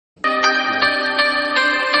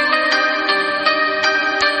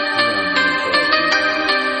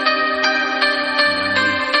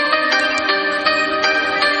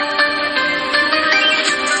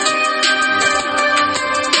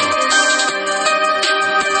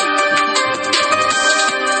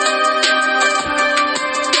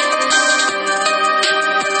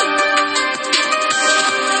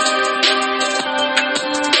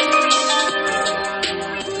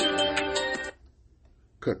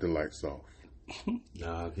the lights off.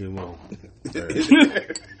 Nah, him on.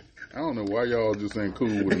 I don't know why y'all just ain't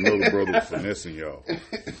cool with another brother finessing y'all.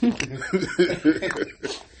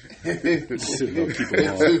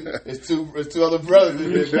 It's two other brothers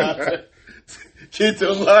in there. Keep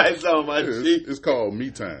the lights on, my G. It's called me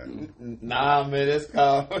time. Nah, man, that's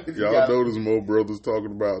called. Y'all notice more brothers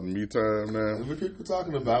talking about me time now? What people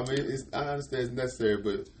talking about, man? I understand it's necessary,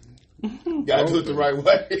 but gotta do it the right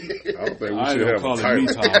way. I don't think we should have a title. Me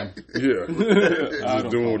time. Yeah. Just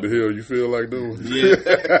doing what the hell you feel like doing. Yeah.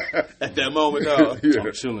 At that moment, dog. Yeah.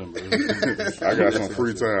 I'm chilling, bro. I got some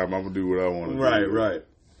free time. I'm going to do what I want to do. Right.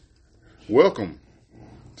 Welcome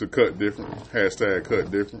to Cut Different. Hashtag Cut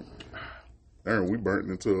Different. Darn, we burnt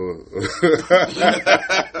into I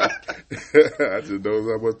just noticed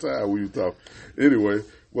how much time we was talking. Anyway,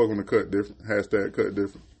 welcome to Cut Different. Hashtag Cut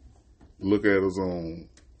Different. Look at us on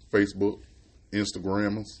Facebook,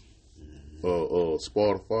 Instagrammers,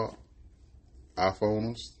 Spotify,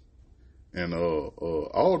 iPhoneers, and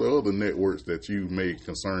all the other networks that you may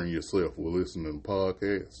concern yourself with listening to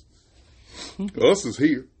podcasts. Us is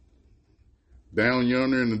here. Down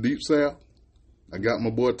yonder in the deep south. I got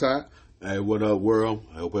my boy Ty. Hey, what up, world?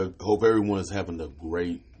 I hope everyone's having a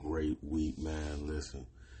great week, man. Listen,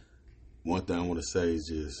 one thing I want to say is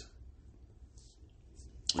just,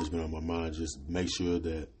 it's been on my mind, just make sure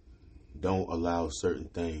that don't allow certain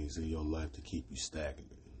things in your life to keep you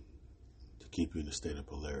stagnant, to keep you in a state of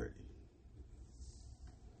polarity.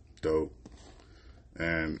 Dope.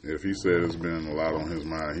 And if he said it's been a lot on his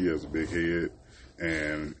mind, he has a big head,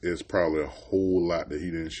 and it's probably a whole lot that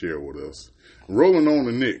he didn't share with us. Rolling on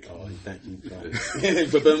to Nick. Oh, thank you.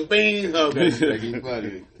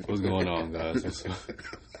 Funny. What's going on, guys?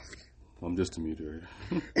 I'm just a mute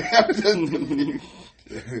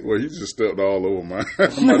Well, you just stepped all over mine.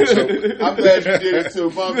 I'm glad you did it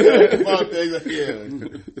too. Bump things like, yeah.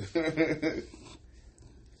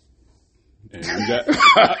 And we got,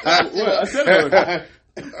 I said it.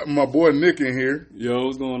 My boy Nick in here. Yo,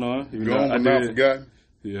 what's going on? You gone but not forgotten?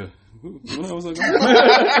 Yeah. When I was like,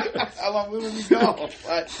 how long will we gone? Right.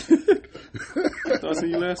 I thought I seen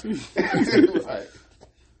you last week. Right.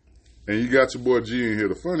 And you got your boy G in here,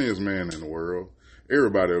 the funniest man in the world.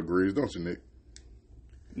 Everybody agrees, don't you, Nick?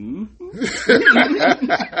 Mm-hmm.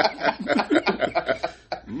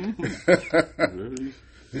 Really?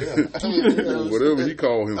 Yeah. Whatever he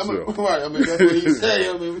called himself. Right. That's what he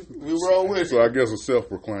said. We roll with it. So I guess it's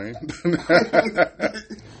self-proclaimed.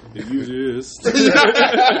 It usually is.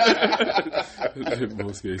 In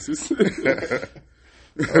most cases.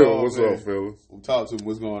 What's up, fellas? Talk to him.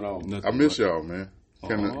 What's going on? Nothing I miss y'all, man.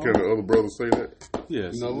 Can the other brothers say that?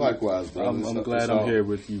 Yes. Likewise, bro. I'm glad I'm here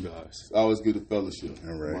with you guys. It's always good to fellowship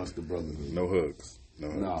right. amongst the brotherhood. No hugs.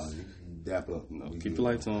 No, dap up. No, keep the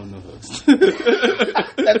lights on, no hugs.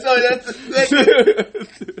 That's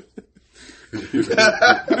the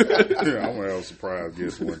I'm gonna have a surprise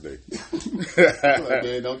guest one day.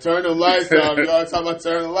 Man, don't turn the lights off. Y'all talking about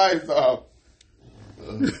turning the lights off.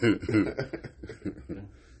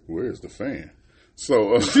 Where's the fan?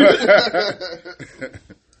 So it's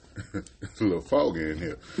a little foggy in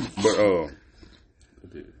here. But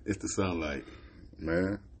It's the sunlight.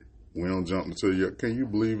 Man, we don't jump until you. Can you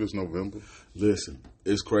believe it's November? Listen,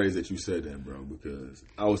 it's crazy that you said that, bro, because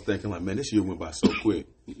I was thinking, like, man, this year went by so quick.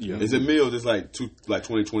 Yeah. Is it me or just like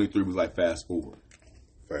 2023 was like fast forward?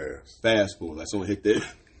 Fast forward. Like someone hit that.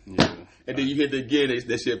 Yeah. And then you hit it again,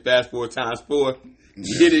 that shit fast forward times 4.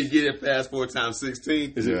 You get it fast forward times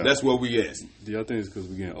 16. Yeah. That's where we at. Do y'all think it's because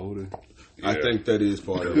we're getting older? Yeah. I think that is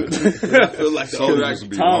part of it. I feel like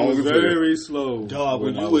Time was very slow. Dog,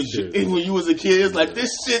 when I you was a kid, it's like, this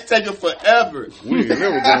shit taking forever. We ain't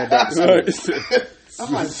never going back to school.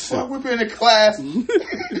 I'm like, fuck, we've been in class. I'm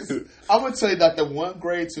going to tell you that the one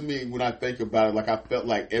grade to me, when I think about it, like I felt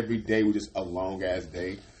like every day was just a long-ass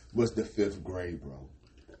day, was the 5th grade, bro.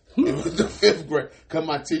 It was the 5th grade. Because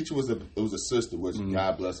my teacher was a sister, which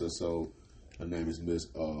God bless her soul. Her name is Miss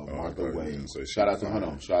Martha Wade. Shout out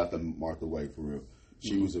to Martha Wade, for real.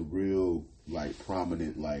 She was a real, like,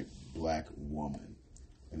 prominent, like, black woman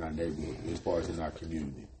in our neighborhood, as far as in our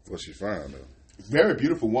community. What's she fine, though? Very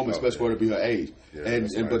beautiful woman, especially for her to be her age. Yeah, and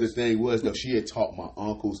nice. But the thing was, though, she had taught my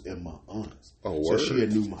uncles and my aunts. Oh, so word. she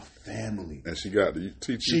had knew my family. And she got to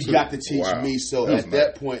teach you. She got to teach Wow. me. So That's at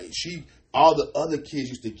that point, all the other kids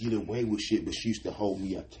used to get away with shit, but she used to hold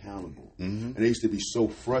me accountable. Mm-hmm. And they used to be so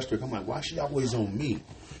frustrated. I'm like, why is she always on me?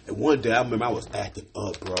 And one day, I remember I was acting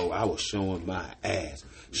up, bro. I was showing my ass.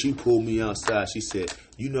 She pulled me outside. She said,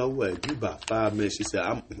 you know what? You about 5 minutes. She said,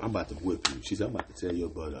 I'm about to whip you. She said, I'm about to tear your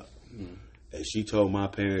butt up. Mm-hmm. And she told my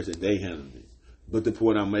parents that they handled it. But the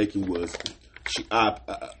point I'm making was,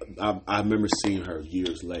 I remember seeing her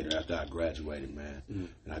years later after I graduated, man.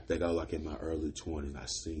 And I think I was like in my early 20s. I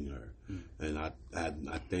seen her, and I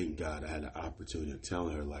thank God I had the opportunity of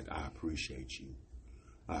telling her, like, I appreciate you.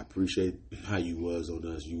 I appreciate how you was on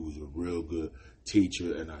us. You was a real good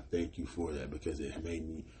teacher, and I thank you for that because it made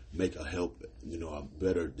me make a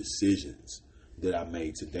better decisions that I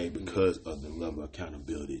made today because of the level of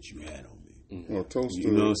accountability that you had on me. Well, toast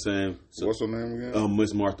You know what I'm saying? So, what's her name again?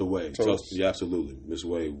 Miss Martha Wade. Toast. Yeah, absolutely. Miss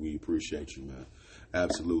Wade, we appreciate you, man.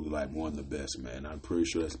 Absolutely, like one of the best, man. I'm pretty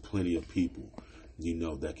sure there's plenty of people,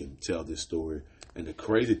 that can tell this story. And the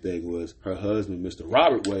crazy thing was her husband, Mr.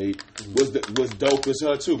 Robert Wade, was dope as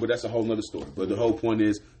her too, but that's a whole nother story. But the whole point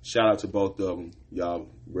is, shout out to both of them. Y'all,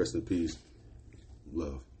 rest in peace.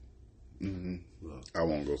 Love. Love. I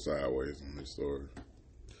won't go sideways on this story.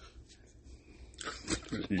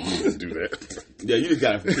 You need to do that. Yeah, you just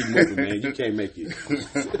gotta keep moving, man. You can't make it.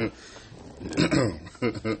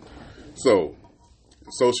 So,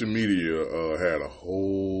 social media had a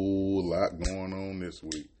whole lot going on this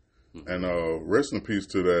week, and rest in peace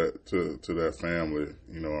to that family,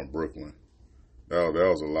 in Brooklyn. That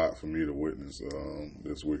was a lot for me to witness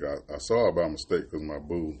this week. I saw it by mistake because my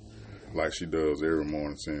boo, like she does every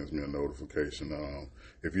morning, sends me a notification.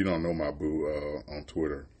 If you don't know my boo on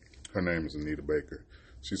Twitter, her name is Anita Baker.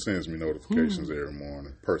 She sends me notifications every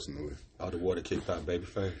morning, personally. Oh, the water kicked out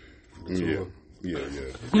Babyface. Yeah.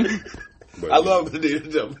 But I love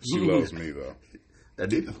Anita. she loves me though.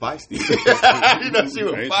 Anita feisty. She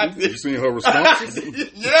was feisty. You seen her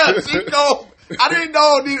responses? Yeah, she go. I didn't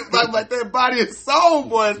know Anita, like that body and soul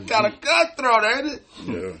was kind of cutthroat, ain't it?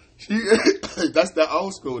 Yeah. That's the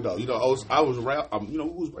old school though. I was around.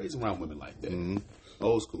 Who was raised around women like that? Mm-hmm.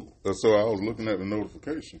 Old school. So I was looking at the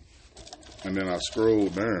notification, and then I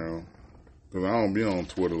scrolled down because I don't be on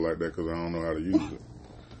Twitter like that because I don't know how to use it.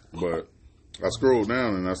 But I scrolled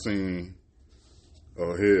down and I seen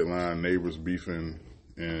a headline: neighbors beefing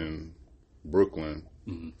in Brooklyn,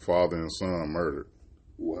 father and son murdered.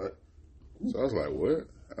 What? So I was like, what?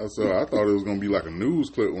 So I thought it was gonna be like a news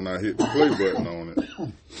clip when I hit the play button on it.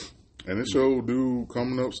 And it showed dude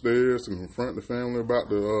coming upstairs to confront the family about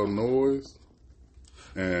the noise.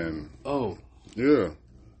 And yeah,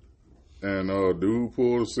 and dude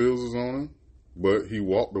pulled the scissors on him, but he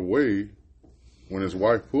walked away when his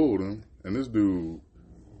wife pulled him, and this dude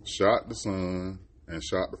shot the son and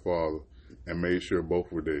shot the father and made sure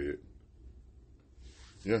both were dead.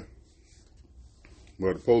 Yeah,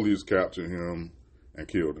 but the police captured him and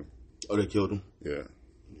killed him. Oh, they killed him? Yeah.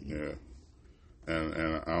 And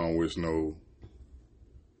I don't wish no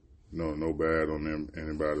bad on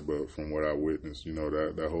anybody, but from what I witnessed,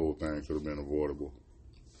 that whole thing could have been avoidable.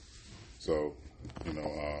 So,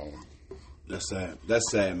 that's sad. That's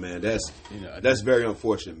sad, man. That's very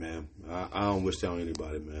unfortunate, man. I don't wish that on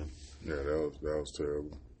anybody, man. Yeah, that was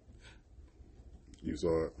terrible. You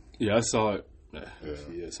saw it? Yeah, I saw it.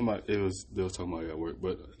 Yeah. They was talking about it at work,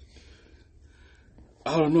 but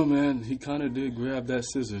I don't know, man. He kind of did grab that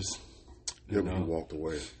scissors. Yeah, but he walked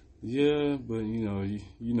away. Yeah, but you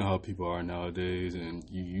know how people are nowadays, and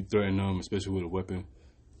you threaten them, especially with a weapon.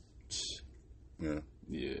 Yeah.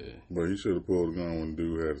 Yeah. But he should have pulled the gun when the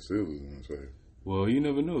dude had the scissors in his face. Well, you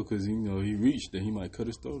never know, because he reached and he might cut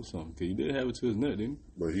his throat or something. Because he did have it to his neck, didn't he?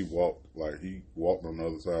 But he walked on the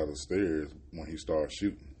other side of the stairs when he started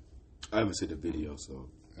shooting. I haven't seen the video, so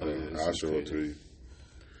I'll show it to you.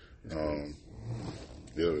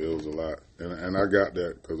 It was a lot, and I got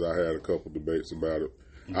that because I had a couple debates about it.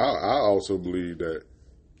 Mm-hmm. I also believe that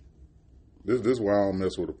this is why I don't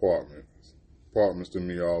mess with apartments. Apartments to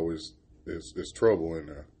me always is trouble in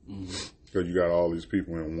there because you got all these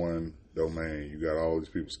people in one domain. You got all these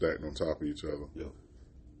people stacked on top of each other. Yep.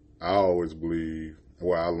 I always believe.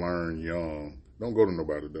 Well, I learned young. Don't go to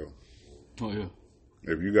nobody though. Oh yeah.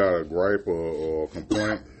 If you got a gripe or a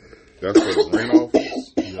complaint, that's for the rent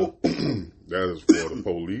office. Yep. That is for the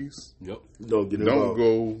police. Yep. Don't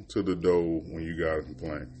go to the door when you got a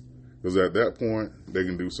complaint. Because at that point, they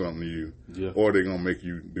can do something to you. Yeah. Or they're going to make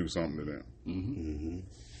you do something to them. Mm-hmm.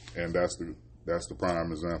 And that's the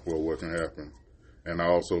prime example of what can happen. And I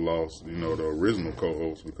also lost, the original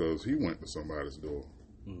co-host because he went to somebody's door.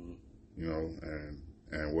 Mm-hmm.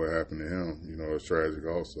 And what happened to him, is tragic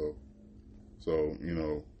also. So,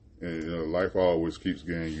 life always keeps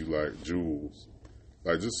getting you like jewels.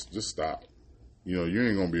 Like, just stop. You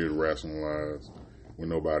ain't going to be able to rationalize with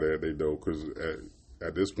nobody at their door because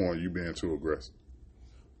at this point, you being too aggressive.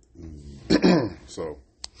 So,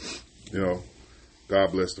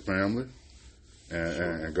 God bless the family.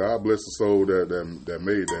 And God bless the soul that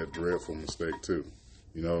made that dreadful mistake, too.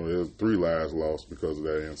 There was 3 lives lost because of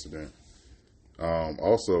that incident.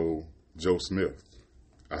 Also, Joe Smith,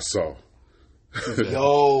 I saw.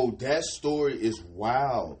 Yo, that story is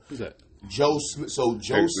wild. Who's that? Joe Smith. So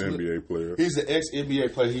Joe Smith, ex-NBA player. he's an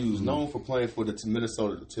ex-NBA player. He was known for playing for the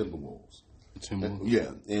Minnesota Timberwolves.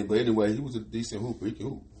 Yeah, but anyway, he was a decent hooper. He can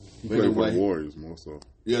hoop. He played for the Warriors more so.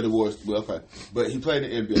 Yeah, the Warriors. Well, okay, but he played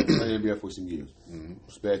in the NBA. He played in the NBA for some years.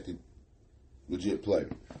 Respected, legit player.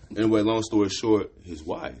 Anyway, long story short, his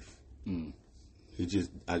wife. He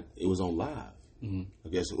just, it was on live. I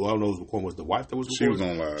guess, I don't know if it was recording. Was the wife that was recording? She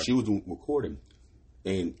was on live. She was recording.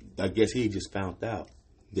 And I guess he just found out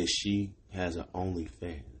that she has an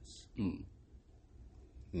OnlyFans.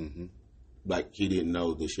 Like, he didn't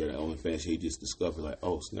know that she had an OnlyFans. He just discovered, like,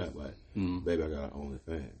 oh, snap, like, baby, I got an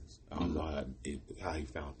OnlyFans. I don't know how he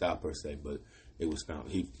found out, per se, but it was found.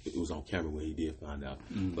 It was on camera when he did find out.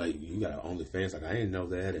 Like, you got an OnlyFans? Like, I didn't know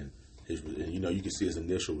that. And you can see his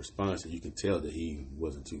initial response, and you can tell that he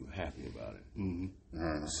wasn't too happy about it.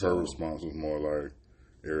 Her response was more like,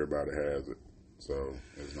 everybody has it, so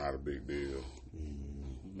it's not a big deal.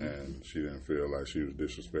 And she didn't feel like she was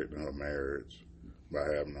disrespecting her marriage by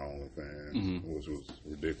having OnlyFans, which was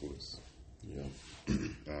ridiculous. Yeah.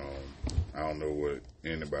 I don't know what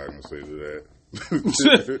anybody can say to that.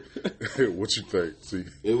 What you think? See,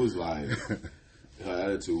 it was like, her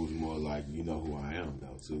attitude was more like, you know who I am,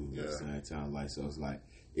 though, too. Yeah. At the same time, like, so it's like,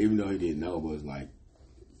 even though he didn't know, but it's like,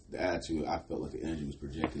 the attitude, I felt like the energy was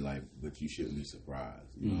projected, like, but you shouldn't be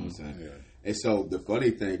surprised. You know what I'm saying? Yeah. And so the funny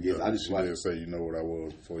thing is, I just she did say, you know what I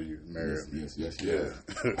was before you married me. Yes. Yeah.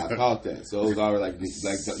 I caught that. So it was already like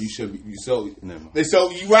you should be. So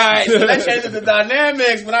you right. So that changes the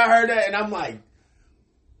dynamics. But I heard that, and I'm like,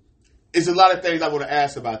 it's a lot of things I want to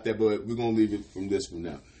ask about that, but we're gonna leave it from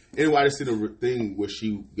now. Anyway, I just did a thing where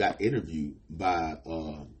she got interviewed by.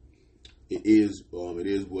 It is what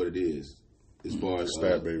it is. As far as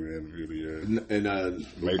Stat Baby interview, and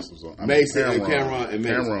Mason was on. Mason and Cameron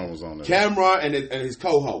Cameron was on there. Cameron and his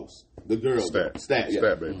co-host, the girl, Stat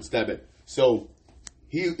Baby. So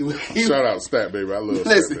he shout out Stat Baby. I love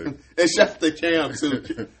Stat Baby. And shout out to Cam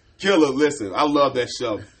too. Killer, listen, I love that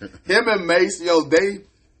show. Him and Mace, yo, they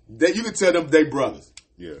you can tell them they brothers.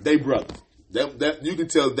 Yeah, they brothers. That you can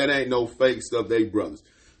tell that ain't no fake stuff. They brothers.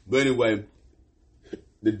 But anyway,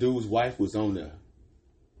 the dude's wife was on there.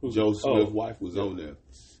 Joe Smith's wife was on there.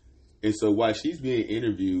 And so while she's being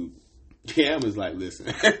interviewed, Cam is like,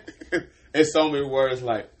 listen. In so many words,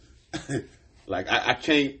 like I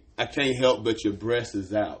can't help but your breast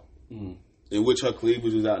is out. In which her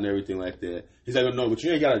cleavage was out and everything like that. He's like, no, but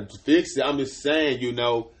you ain't gotta fix it. I'm just saying,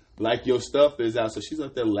 like your stuff is out. So she's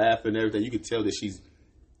up there laughing and everything. You could tell that she's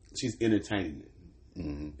entertaining it.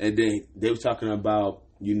 And then they were talking about,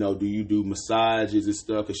 do you do massages and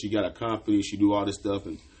stuff? Because she got a company, she do all this stuff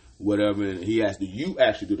and whatever. And he asked, do you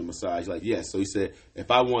actually do the massage? Like, yes. So he said,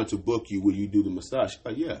 if I wanted to book you, would you do the massage? She's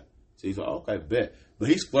like, yeah. So he's like, okay, bet. But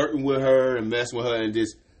he's flirting with her and messing with her, and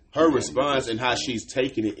just her response and how she's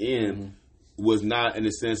taking it in was not in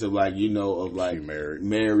the sense of like, of like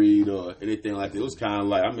married or anything like that. It was kind of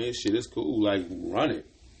like, I mean, shit, it's cool. Like, run it.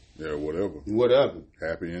 Yeah, whatever.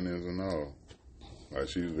 Happy endings and all. Like,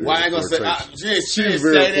 she's very she was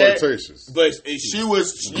very flirtatious. But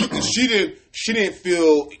she didn't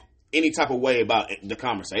feel any type of way about the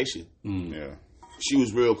conversation. Yeah. She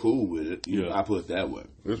was real cool with it. I put it that way.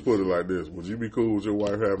 Let's put it like this. Would you be cool with your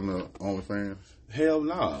wife having an OnlyFans? Hell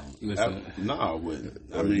no. No, I wouldn't.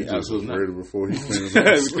 I mean, absolutely not. Ready before he finished.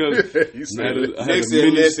 He said,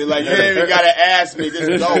 listen, like, you ain't even got to ask me.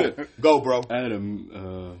 Just go, bro. I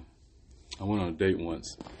went on a date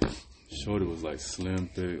once. Shorty was like slim,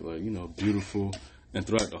 thick, like, beautiful. And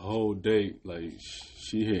throughout the whole date, like,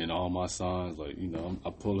 she hitting all my signs. Like, I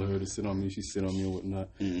pull her to sit on me, she sit on me and whatnot.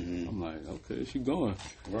 I'm like, okay, she going.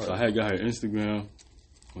 Right. So I had got her Instagram,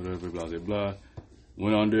 whatever, blah, blah, blah.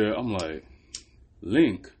 Went on there, I'm like,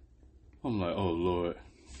 link. I'm like, oh, Lord.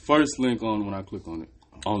 First link on when I click on it,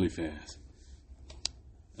 OnlyFans.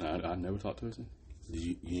 And I never talked to her since.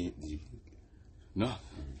 Did you? No.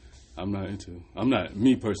 I'm not,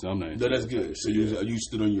 me personally, I'm not into No, that's good. So you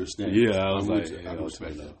stood on your stand. Yeah, I was like, I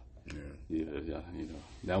respect that. Yeah,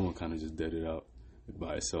 that one kind of just dead it out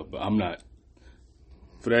by itself. But I'm not,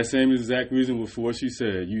 for that same exact reason for what she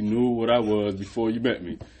said, you knew what I was before you met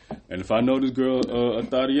me. And if I know this girl, a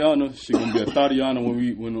Tatiana, she gonna be a Tatiana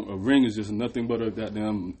when a ring is just nothing but a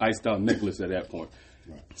goddamn iced out necklace at that point.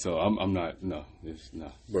 Right. So I'm not. No, it's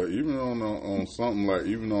not. But even on something like,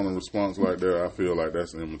 even on a response like that, I feel like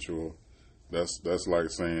that's immature. That's like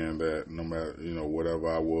saying that no matter whatever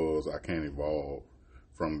I was, I can't evolve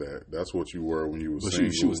from that. That's what you were when you were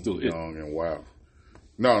single, she was still young and wild.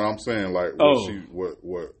 No, I'm saying like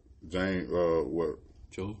what James, what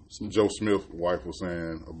Joe Smith. Joe Smith's wife was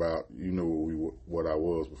saying about what I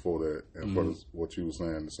was before that, and for what you were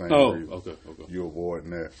saying, the same reason. Okay. You avoiding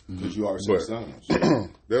that because you already said sons.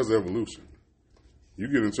 There's evolution. You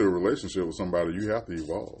get into a relationship with somebody, you have to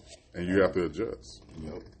evolve and you have to adjust.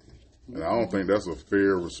 Yep. And I don't think that's a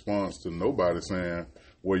fair response to nobody saying,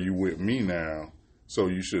 "Well, you with me now, so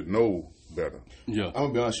you should know better." Yeah, I'm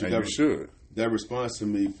gonna be honest with you. And you should. That response to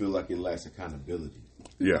me feel like it lacks accountability.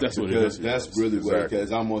 Yeah, that's what it Because is. that's really what Exactly.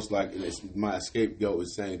 it's almost like my scapegoat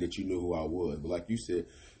is saying that you knew who I was. But like you said,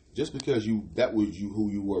 just because that was who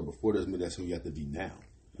you were before doesn't mean that's who you have to be now.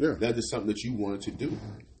 Yeah. That is something that you wanted to do.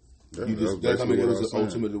 Yeah, You just, that's I mean, basically it what was I was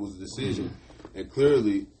ultimately it was a decision. And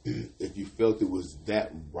clearly, if you felt it was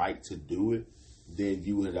that right to do it, then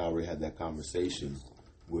you had already had that conversation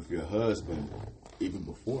with your husband even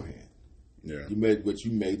beforehand. Yeah. You made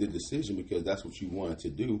the decision because that's what you wanted to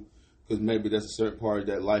do. Because maybe that's a certain part of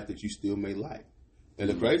that life that you still may like. And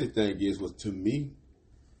the crazy thing is,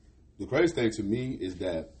 the crazy thing to me is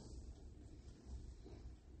that,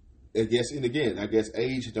 I guess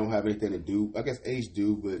age don't have anything to do. I guess age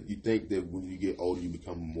do, but you think that when you get older, you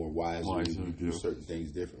become more wise and you do certain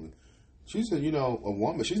things differently. She said, a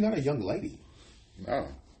woman, she's not a young lady. No.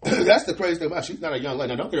 That's the crazy thing about it. She's not a young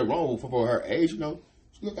lady. Now, don't get it wrong for her age, she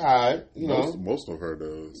look all right, Most of her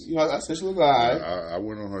does. I said she look all right. I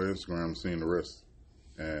went on her Instagram and seen the rest.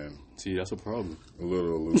 And See, that's a problem. a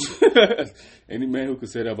little elusive. Any man who could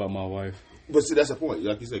say that about my wife, But see, that's the point.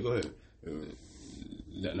 Like you said, go ahead.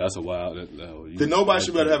 that's a wild. Because nobody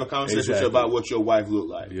should be able to have a conversation with you about what your wife look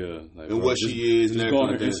like. Yeah, like, And what she is and just go on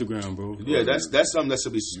her everything. Instagram, bro. Yeah, that's something that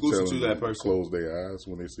should be You exclusive tell to them that person. close their eyes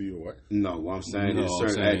when they see your wife. No, what I'm saying No, is I'm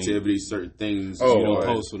certain saying- activities, certain things. Oh, You don't right.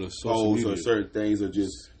 post for the social Pose or media. certain things, or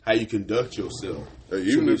just how you conduct yourself.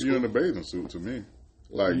 Even if you're in a bathing suit, to me,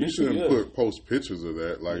 like you shouldn't Yeah. post pictures of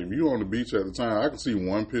that. Like if you're on the beach at the time, I can see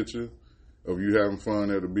one picture of you having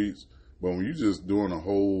fun at the beach, but when you just doing a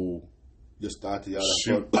whole Just start to y'all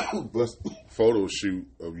Shoot. bust photo shoot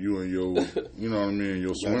of you and your, you know what I mean,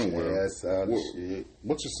 your swimwear, ass out and shit.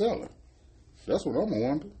 what you selling? That's what I'm gonna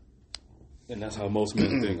wonder. And that's how most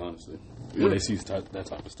men think, honestly, when they see that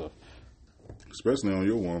type of stuff. Especially on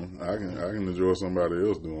your woman, I can enjoy somebody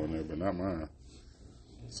else doing that, but not mine.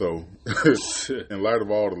 So, in light of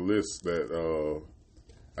all the lists that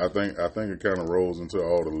I think it kind of rolls into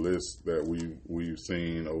all the lists that we've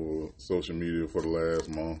seen over social media for the last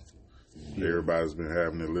month. Everybody's been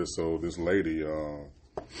having a list. So this lady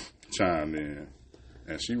chimed in,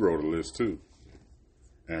 and she wrote a list too.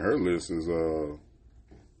 And her list is a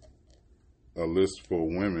list for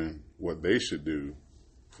women what they should do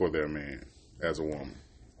for their man as a woman.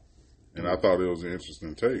 And I thought it was an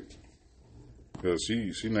interesting take. Because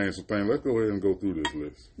she named some things. Let's go ahead and go through this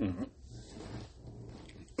list. Mm-hmm.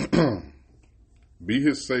 Be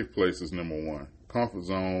his safe place is number 1. Comfort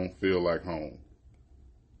zone, feel like home.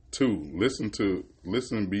 2, listen,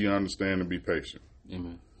 be understanding, be patient.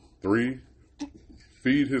 Amen. 3,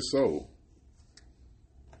 feed his soul.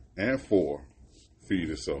 And 4, feed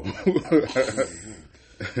his soul.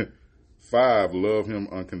 5, love him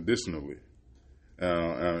unconditionally.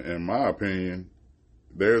 In my opinion,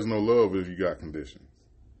 there's no love if you got conditions.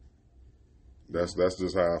 That's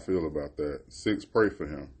just how I feel about that. 6, pray for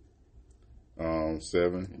him.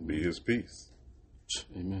 7, be his peace.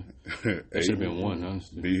 Amen. 8, That should have been 1,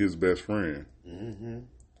 honestly. be his best friend.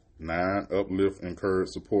 9, uplift, encourage,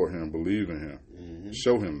 support him, believe in him.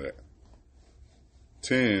 Show him that.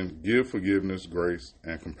 10, give forgiveness, grace,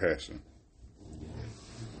 and compassion.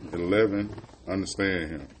 11,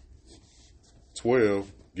 understand him.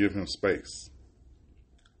 12, give him space.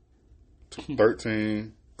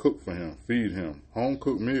 13, cook for him, feed him, home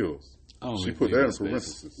cooked meals. She put that in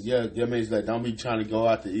parentheses. Yeah, that means that don't be trying to go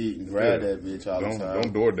out to eat and grab that bitch all the time.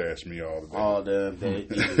 Don't DoorDash me all the day. All damn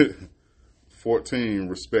day. 14,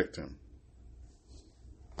 respect him.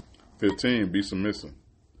 15, be submissive,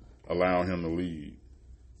 allowing him to lead.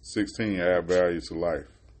 16, add value to life.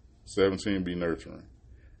 17, be nurturing.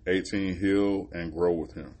 18, heal and grow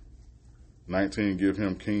with him. 19, give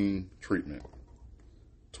him king treatment.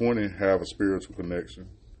 20, have a spiritual connection.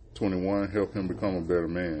 21, help him become a better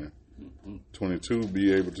man. 22,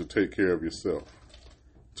 be able to take care of yourself.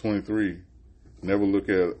 23, never look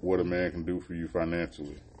at what a man can do for you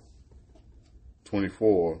financially.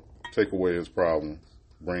 24, take away his problems,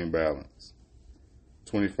 bring balance.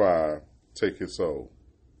 25, take his soul.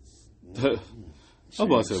 I'm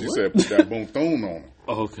about to say, She what? said put that boom thong on him.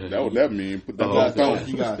 Oh, okay. That what that mean. Put that You boom gotta throw- thong.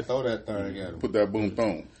 you gotta throw that thing at him. Put that boom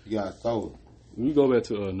thong. You gotta throw it. We go back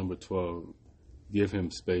to number 12. Give him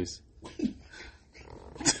space.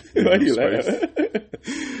 Why you laugh?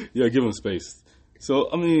 Yeah, give them space. So,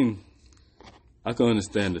 I mean, I can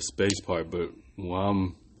understand the space part, but what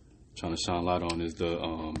I'm trying to shine light on is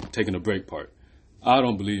the taking a break part. I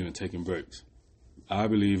don't believe in taking breaks. I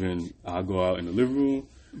believe in I go out in the living room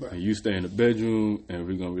and you stay in the bedroom and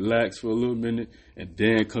we're going to relax for a little minute and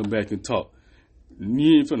then come back and talk.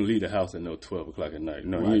 You ain't finna leave the house at 12 o'clock at night.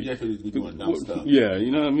 No, right. You definitely be doing dumb stuff. Yeah,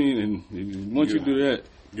 you know what I mean? And once you do that.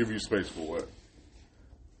 Give you space for what?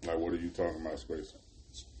 Like, what are you talking about space?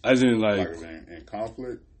 As in, like in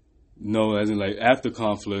conflict? No, as in, like, after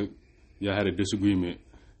conflict, y'all had a disagreement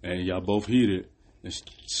and y'all both heated. And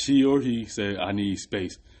she or he said, I need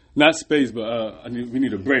space. Not space, but we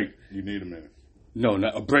need a break. You need a minute. No,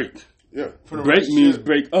 not a break. Yeah. Break means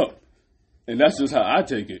break up. And that's just how I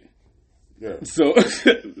take it. Yeah. So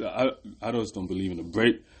I just don't believe in a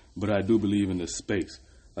break, but I do believe in the space.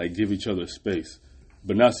 Like, give each other space.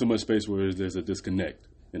 But not so much space where there's a disconnect,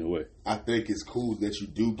 in a way. I think it's cool that you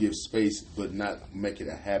do give space, but not make it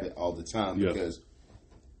a habit all the time. Yeah. Because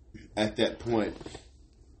at that point,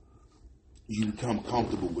 you become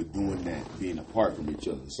comfortable with doing that, being apart from each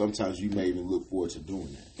other. Sometimes you may even look forward to doing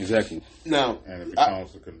that. Exactly. Now, and it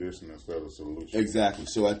becomes a condition instead of a solution. Exactly.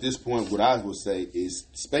 So at this point, what I would say is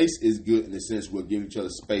space is good in the sense we're giving each other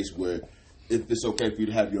space where if it's okay for you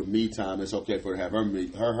to have your me time, it's okay for her to have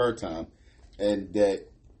her time. And that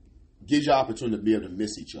gives you opportunity to be able to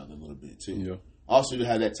miss each other a little bit too. Yeah. Also, to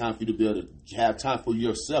have that time for you to be able to have time for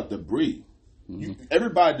yourself to breathe. Mm-hmm.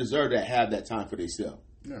 Everybody deserves to have that time for themselves.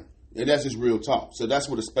 Yeah. And that's just real talk. So that's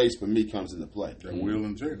where the space for me comes into play. That Will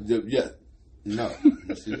and Jerry. Yeah. No.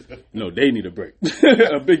 No, they need a break.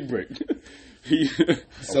 A big break.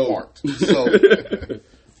 So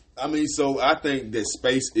I think that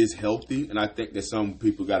space is healthy, and I think that some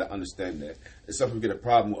people got to understand that. And some people get a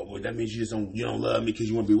problem with, well, that means you don't love me because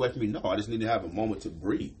you want to be away from me. No, I just need to have a moment to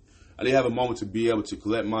breathe. I need to have a moment to be able to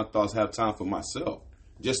collect my thoughts, have time for myself.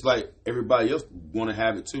 Just like everybody else want to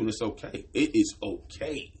have it too, and it's okay. It is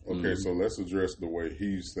okay. Okay, so let's address the way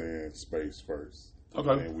he's saying space first. Okay.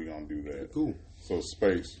 And then we're going to do that. Cool. So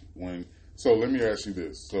space. So let me ask you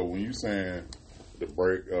this. So when you saying the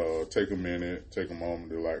break, take a minute, take a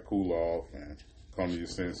moment to like cool off and come to your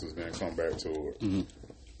senses, then come back to it. Mm-hmm.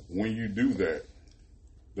 When you do that,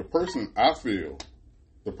 the person that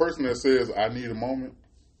says, I need a moment,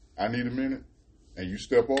 I need a minute, and you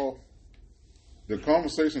step off, the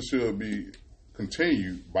conversation should be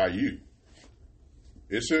continued by you.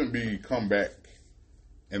 It shouldn't be come back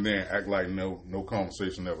and then act like no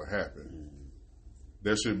conversation ever happened.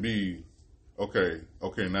 There should be, okay,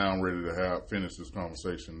 now I'm ready to finish this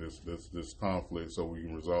conversation, this conflict, so we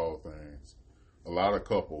can resolve things. A lot of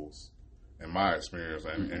couples, in my experience,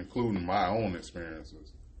 and including my own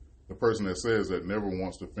experiences, the person that says that never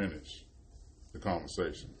wants to finish the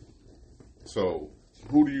conversation. So,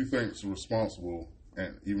 who do you think is responsible?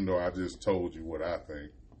 And even though I just told you what I think,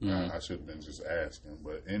 I should have been just asking.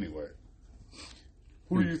 But anyway,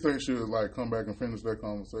 who do you think should come back and finish that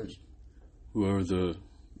conversation? Whoever the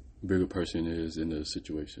bigger person is in the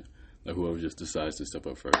situation, like whoever just decides to step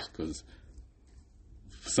up first, because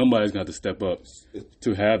somebody's got to step up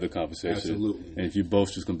to have the conversation. Absolutely. And if you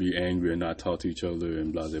both just gonna be angry and not talk to each other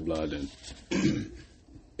and blah blah blah, then.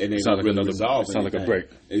 And it sounds like a break.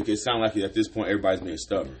 It can sound like at this point everybody's being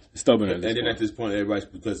stubborn. And then at this point everybody's,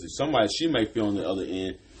 because she may feel on the other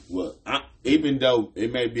end, well, even though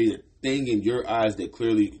it may be a thing in your eyes that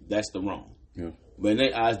clearly that's the wrong. Yeah. But in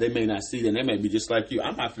their eyes they may not see that, and they may be just like you.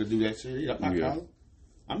 I'm not going to do that shit.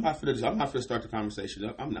 I'm not going to start the conversation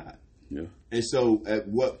up. I'm not. Yeah. And so at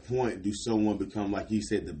what point do someone become, like you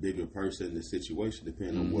said, the bigger person in the situation,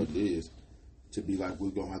 depending on what it is, to be like, we're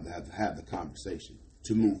going to have the conversation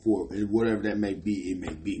to move forward, and whatever that may be, it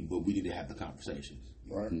may be, but we need to have the conversations.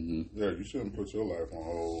 Right. Mm-hmm. Yeah, you shouldn't put your life on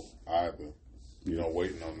hold either.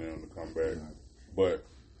 Waiting on them to come back. Right. But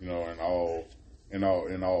in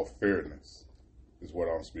all fairness is what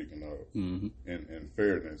I'm speaking of. Mm-hmm. In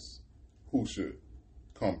fairness, who should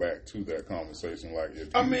come back to that conversation? Like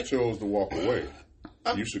if you chose to walk away,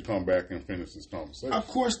 you should come back and finish this conversation. Of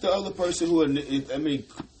course, the other person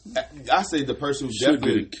I say the person who should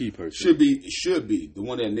be the key person. Should be the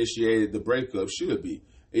one that initiated the breakup. Should be,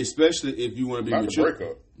 especially if you want to be not mature. The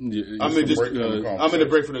breakup. I'm in the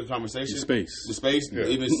break for the conversation. The space. Yeah.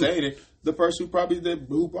 Even saying it, the person who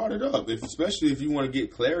brought it up. Especially if you want to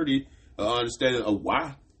get clarity, understanding of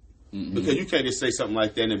why. Mm-hmm. Because you can't just say something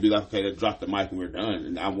like that and be like, okay, let's drop the mic and we're done,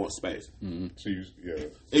 and I want space. Mm-hmm. So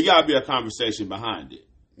it got to be a conversation behind it.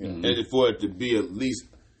 Mm-hmm. And for it to be at least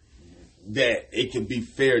that it can be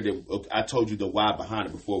fair that I told you the why behind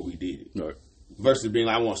it before we did it. Right. versus being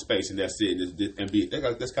like, I want space and that's it, and be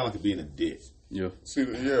that's kind of like being a dick. Yeah. See,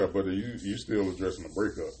 yeah, but you still addressing the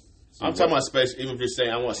breakup. See, I'm talking about space. Even if you're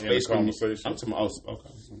saying I want space in the conversation. I'm talking about okay.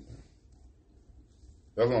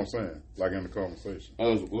 That's what I'm saying. Like in the conversation.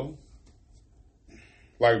 Well,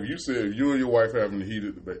 like if you said you and your wife having a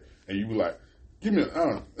heated debate, and you were like, "Give me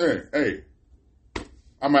hey,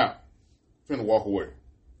 I'm out, finna walk away."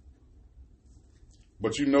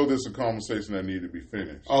 But you know this is a conversation that needed to be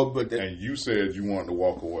finished. Oh, but and you said you wanted to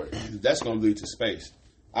walk away. That's going to lead to space.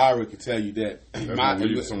 I already can tell you that. That's going to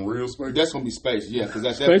lead to some real space? That's going to be space, yeah. Because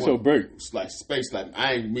at that space point, or break? It's like space. Like,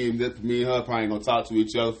 me and her probably ain't going to talk to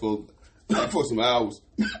each other for some hours.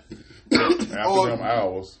 After them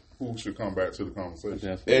hours, who should come back to the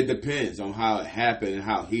conversation? It depends on how it happened and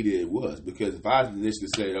how heated it was. Because if I initially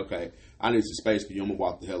said, okay, I need some space for you, I'm going to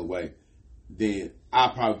walk the hell away, then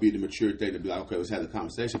I'll probably be the mature thing to be like, okay, let's have the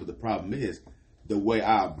conversation. But the problem is, the way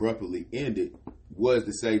I abruptly ended was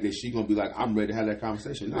to say that she's going to be like, I'm ready to have that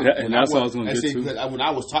conversation. No, and that's what I was going to get to. Because when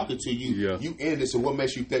I was talking to you, you ended, so what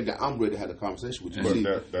makes you think that I'm ready to have a conversation with you?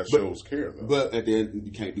 But that shows care, though. But at the end,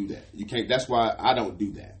 you can't do that. You can't. That's why I don't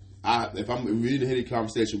do that. If I'm ready to have a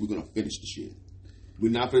conversation, we're going to finish the shit.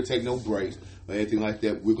 We're not going to take no breaks or anything like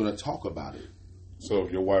that. We're going to talk about it. So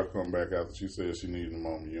if your wife come back after she says she needs a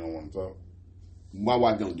moment, you don't want to talk? My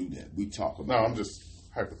wife don't do that. We talk about it. No, I'm just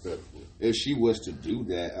hypothetical. If she was to do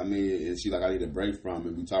that, I mean, and she like, I need a break from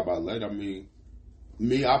it, we talk about it later, I mean,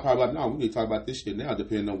 I'll probably like, no, we need to talk about this shit now,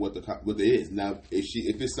 depending on what it is. Now,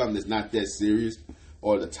 if it's something that's not that serious,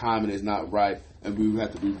 or the timing is not right, and we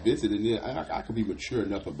have to revisit it, then I could be mature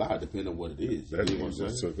enough about it, depending on what it is. That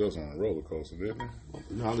just took us on a roller coaster, didn't it?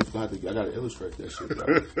 No, I got to illustrate that shit,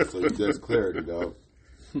 dog. So there's clarity, dog.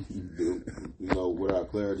 Without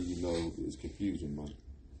clarity, it's confusion,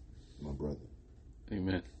 my brother.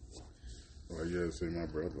 Amen. Well, you ever see my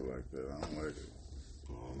brother like that? I don't like it.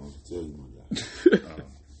 I don't know what to tell you, my guy.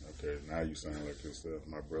 Okay, now you sound like yourself.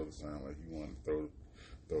 My brother sound like you want to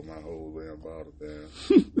throw my whole damn bottle down.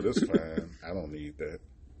 But it's fine. I don't need that.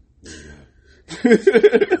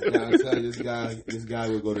 I tell you, this guy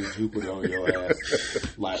will go to Jupiter on your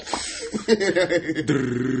ass. Like,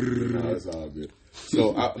 no, it's all good.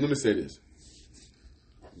 So let me say this.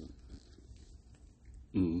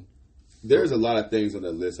 There's a lot of things on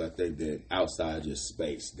that list, I think, that outside just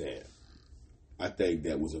space that I think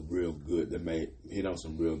that was a real good, that made hit on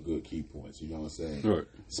some real good key points, you know what I'm saying? Right.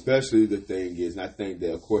 Especially the thing is, and I think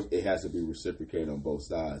that, of course, it has to be reciprocated on both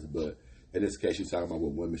sides, but in this case, you're talking about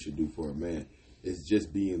what women should do for a man. It's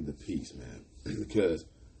just being the peace, man. Because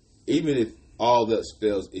even if all else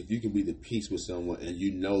fails, if you can be the peace with someone and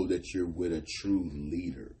you know that you're with a true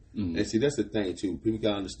leader. And see, that's the thing, too. People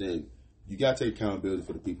got to understand, you got to take accountability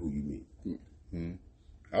for the people you meet.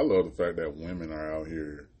 I love the fact that women are out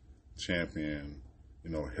here championing,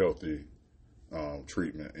 healthy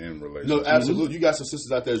treatment in relationships. No, absolutely. You got some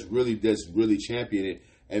sisters out there that's really championing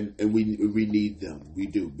it, and we need them. We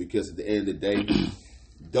do, because at the end of the day,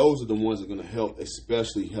 those are the ones that are going to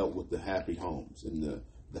especially help with the happy homes and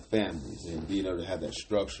the families and being able to have that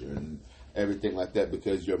structure and everything like that,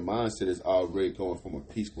 because your mindset is already going from a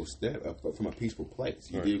peaceful place.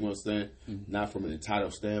 You get what I'm saying? Not from an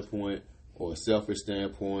entitled standpoint or a selfish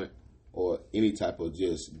standpoint or any type of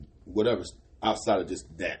just whatever outside of just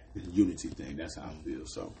that unity thing. That's how I feel.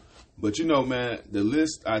 So, but man, the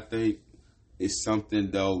list, I think, is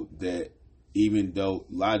something though that even though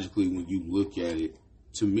logically when you look at it,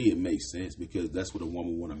 to me it makes sense, because that's what a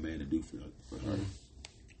woman want a man to do for her.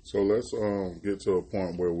 So let's get to a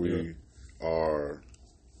point where we are.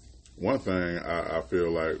 One thing I feel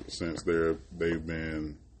like, since they've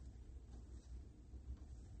been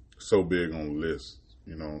so big on lists,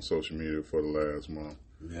 on social media for the last month.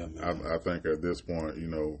 Yeah, man. I think at this point,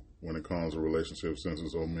 when it comes to relationships, since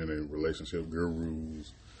there's so many relationship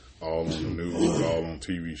gurus, all on the news, all on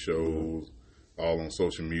TV shows, all on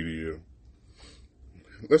social media,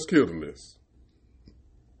 let's kill the list.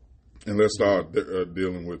 And let's start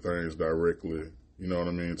dealing with things directly, you know what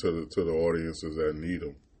I mean, to the audiences that need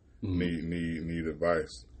them, need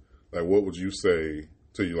advice. Like, what would you say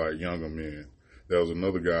to younger men? There was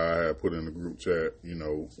another guy I had put in the group chat,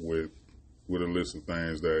 with a list of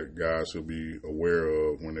things that guys should be aware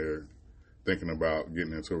of when they're thinking about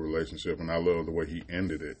getting into a relationship. And I love the way he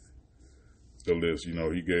ended it, the list.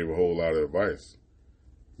 He gave a whole lot of advice.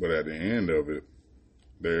 But at the end of it,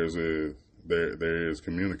 there is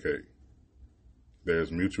communicate.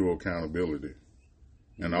 There's mutual accountability.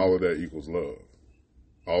 And all of that equals love.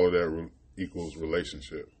 All of that equals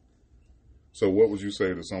relationship. So what would you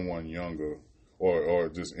say to someone younger, or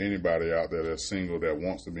just anybody out there that's single that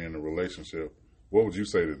wants to be in a relationship? What would you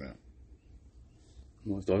say to them?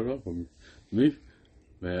 You want to start it off? Or me?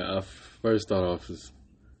 Man, I first start off as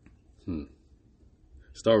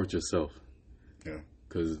start with yourself. Yeah.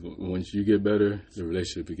 Because once you get better, the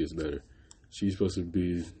relationship gets better. She's supposed to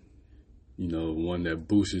be, one that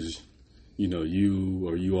boosts, you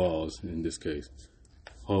or you alls in this case.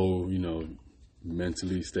 Whole,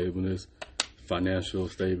 mentally stableness, financial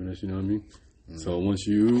stableness, you know what I mean? Mm-hmm. So once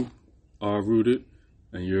you are rooted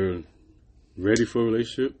and you're ready for a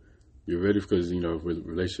relationship, you're ready because, with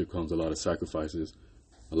relationship comes a lot of sacrifices.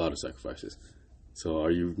 So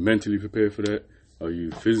are you mentally prepared for that? Are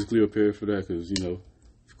you physically prepared for that? Because, of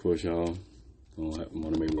course, y'all don't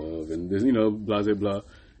want to make love and, blah, blah, blah.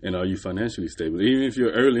 And are you financially stable? Even if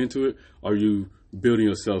you're early into it, are you building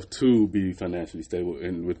yourself to be financially stable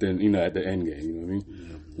and within, at the end game, you know what I mean?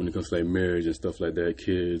 Yeah. When it comes to like marriage and stuff like that,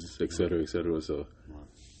 kids, et cetera, et cetera. So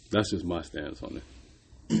that's just my stance on it.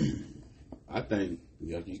 I think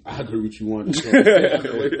I agree with you on it.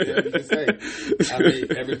 I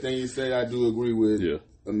mean, everything you say, I do agree with. Yeah.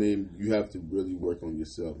 I mean, you have to really work on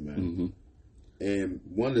yourself, man. Mm-hmm. And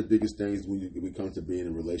one of the biggest things when it comes to being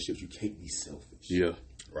in relationships, you can't be selfish. Yeah.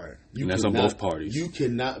 Right. And that's on both parties. You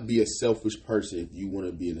cannot be a selfish person if you want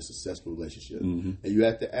to be in a successful relationship. Mm-hmm. And you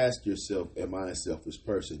have to ask yourself, am I a selfish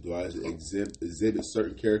person? Do I exhibit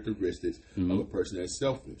certain characteristics of a person that's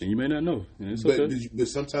selfish? And you may not know. But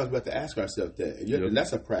sometimes we have to ask ourselves that. And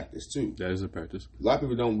that's a practice, too. That is a practice. A lot of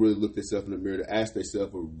people don't really look themselves in the mirror to ask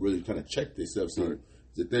themselves or really kind of check themselves. So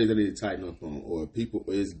the things I need to tighten up on, or people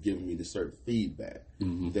is giving me the certain feedback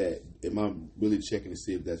that am I really checking to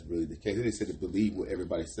see if that's really the case? They said to believe what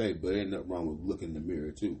everybody say, but ain't nothing wrong with looking in the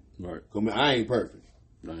mirror too. Right. I ain't perfect.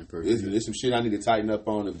 There's some shit I need to tighten up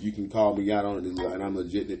on. If you can call me out on it, and I'm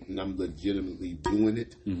legitimately doing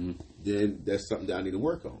it, then that's something that I need to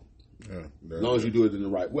work on. Yeah, as long as you do it in the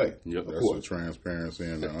right way. Yep, of that's course. The transparency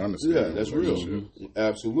and the honesty. Yeah, that's real.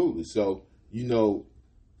 Absolutely. So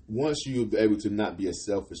once you're able to not be a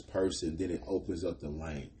selfish person, then it opens up the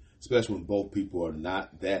lane. Especially when both people are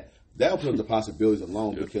not that. That opens up the possibilities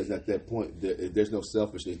alone because at that point, if there's no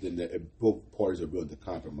selfishness, then both parties are willing to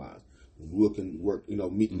compromise. Work,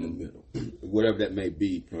 meet in the middle, whatever that may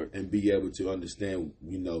be, and be able to understand,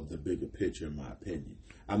 the bigger picture, in my opinion.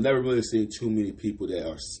 I've never really seen too many people that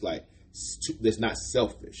are that's not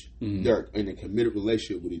selfish. They're in a committed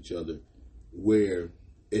relationship with each other where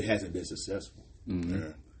it hasn't been successful. Mm-hmm.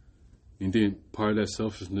 Yeah. And then part of that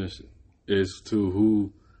selfishness is to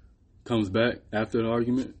who comes back after the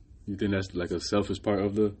argument. You think that's like a selfish part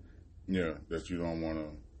of the... Yeah, that you don't want to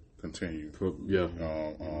continue. Going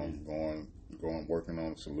working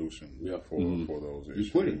on a solution for those issues.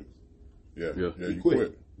 You quit. Yeah, you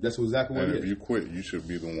quit. That's exactly what it is. And if you quit, you should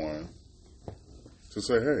be the one to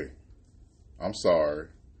say, hey, I'm sorry.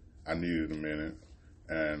 I needed a minute,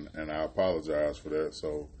 and I apologize for that.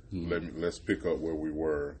 So let's pick up where we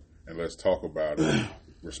were. And let's talk about it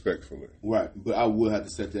respectfully. Right, but I will have to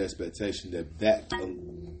set the expectation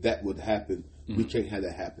that would happen. We can't have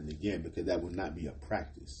that happen again because that would not be a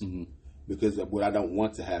practice. Because what I don't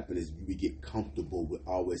want to happen is we get comfortable with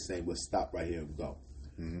always saying, "Well, stop right here and go."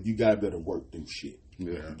 You got to be able to work through shit.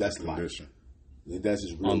 Yeah, that's life. That's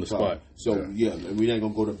just real on the spot. So we ain't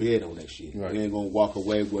gonna go to bed on that shit. Right. We ain't gonna walk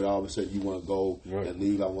away with all of a sudden you want to go and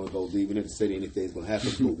leave. I want to go leave. We didn't say anything's gonna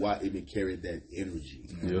happen, but why even carry that energy?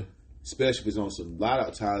 Yeah. Especially if it's on some lot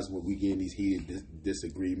of times when we get in these heated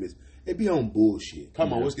disagreements, it be on bullshit.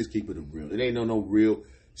 Come on, let's just keep it real. It ain't no real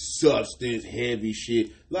substance heavy shit.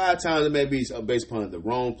 A lot of times it may be based upon the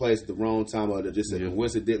wrong place at the wrong time, or just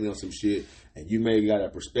coincidentally on some shit, and you may got a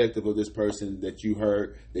perspective of this person that you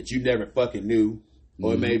heard that you never fucking knew,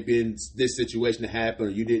 or it may have been this situation that happened,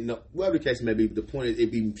 or you didn't know. Whatever the case may be, but the point is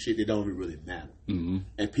it be shit that don't even really matter,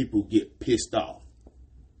 and people get pissed off.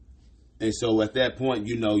 And so at that point,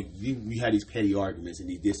 we had these petty arguments and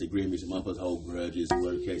these disagreements, and motherfuckers hold grudges,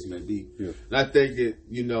 whatever the case may be. Yeah. And I think that,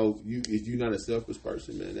 if you're not a selfish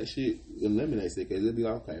person, man, that shit eliminates it because it'll be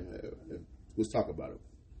like, okay, man, let's talk about it.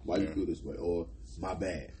 Why you feel this way? Or, my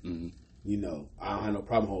bad. I don't have no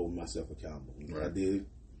problem holding myself accountable. Right. I did.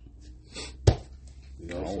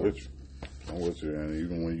 I'm with you. And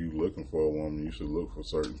even when you're looking for a woman, you should look for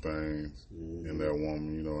certain things in that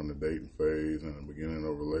woman, in the dating phase and the beginning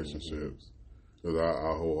of relationships. Because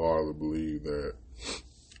I wholeheartedly believe that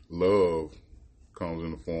love comes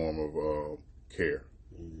in the form of care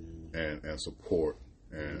and support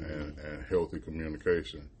and healthy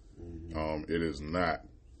communication. It is not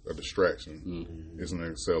a distraction. It's an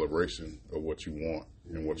acceleration of what you want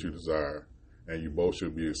and what you desire. And you both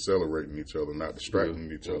should be accelerating each other, not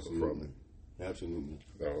distracting each other from it. Absolutely.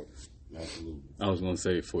 So, absolutely. I was going to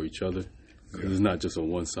say for each other. 'Cause it's not just a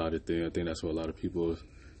one-sided thing. I think that's what a lot of people,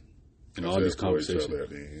 in all these conversations.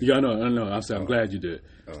 Yeah, I know. I'm glad you did.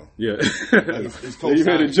 Oh. Yeah. It's You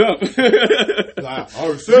made it jump.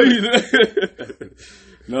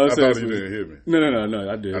 No, I thought you didn't hear me. No,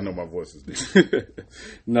 I did. I know my voice is deep.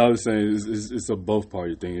 No, I'm saying it's a both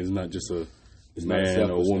party thing. It's not just a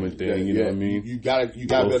man or woman thing. You know what I mean? You gotta be able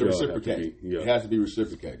to Both y'all reciprocate. have to be, yeah. It has to be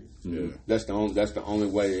reciprocated. Yeah. That's the only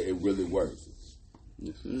way it really works.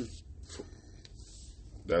 Yes, sir.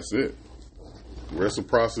 That's it.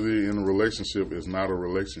 Reciprocity in a relationship is not a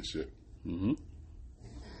relationship. Mm-hmm.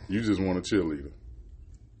 You just want a cheerleader.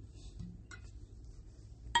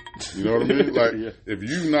 You know what I mean? Like, Yeah. if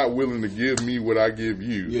you're not willing to give me what I give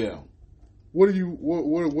you, Yeah. what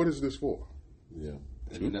is this for? Yeah.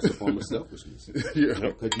 And that's a form of selfishness. Yeah.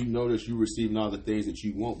 Because you notice you're receiving all the things that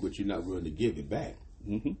you want, but you're not willing to give it back.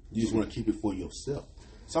 Mm-hmm. You just want to keep it for yourself.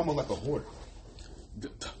 It's almost like a hoarder.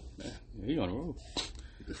 Man, he on the road.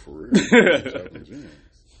 It's for real. Chopping jams.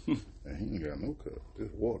 And he ain't got no cup.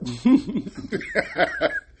 Just water.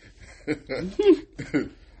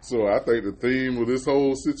 So I think the theme of this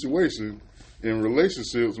whole situation in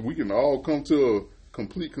relationships, we can all come to a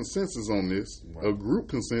complete consensus on this, a group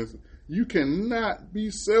consensus. You cannot be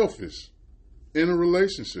selfish in a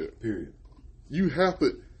relationship. Period. You have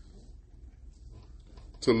to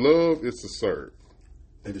love is to serve.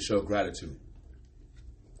 And to show gratitude.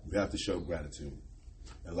 You have to show gratitude.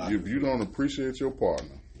 If you don't appreciate your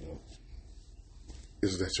partner,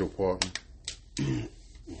 is that your partner?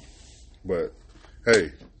 But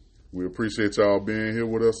hey, we appreciate y'all being here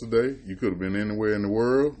with us today. You could have been anywhere in the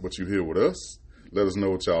world, but you're here with us. Let us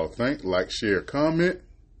know what y'all think. Like, share, comment.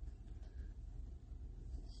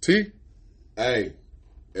 T? Hey,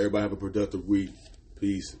 everybody have a productive week.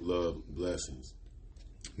 Peace, love, blessings.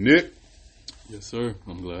 Nick? Yes, sir.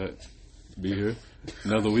 I'm glad to be here.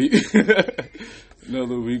 Another week.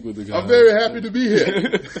 Another week with the guys. I'm very happy to be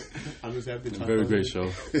here. I'm just happy to Very great show.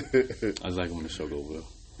 I was like when the show go well.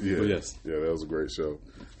 Yeah, But yes. Yeah, that was a great show.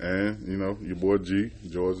 And, you know, your boy G,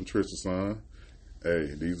 George and Trisha's son.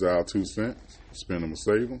 Hey, these are our 2 cents. Spend them or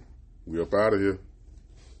save them. We up out of here.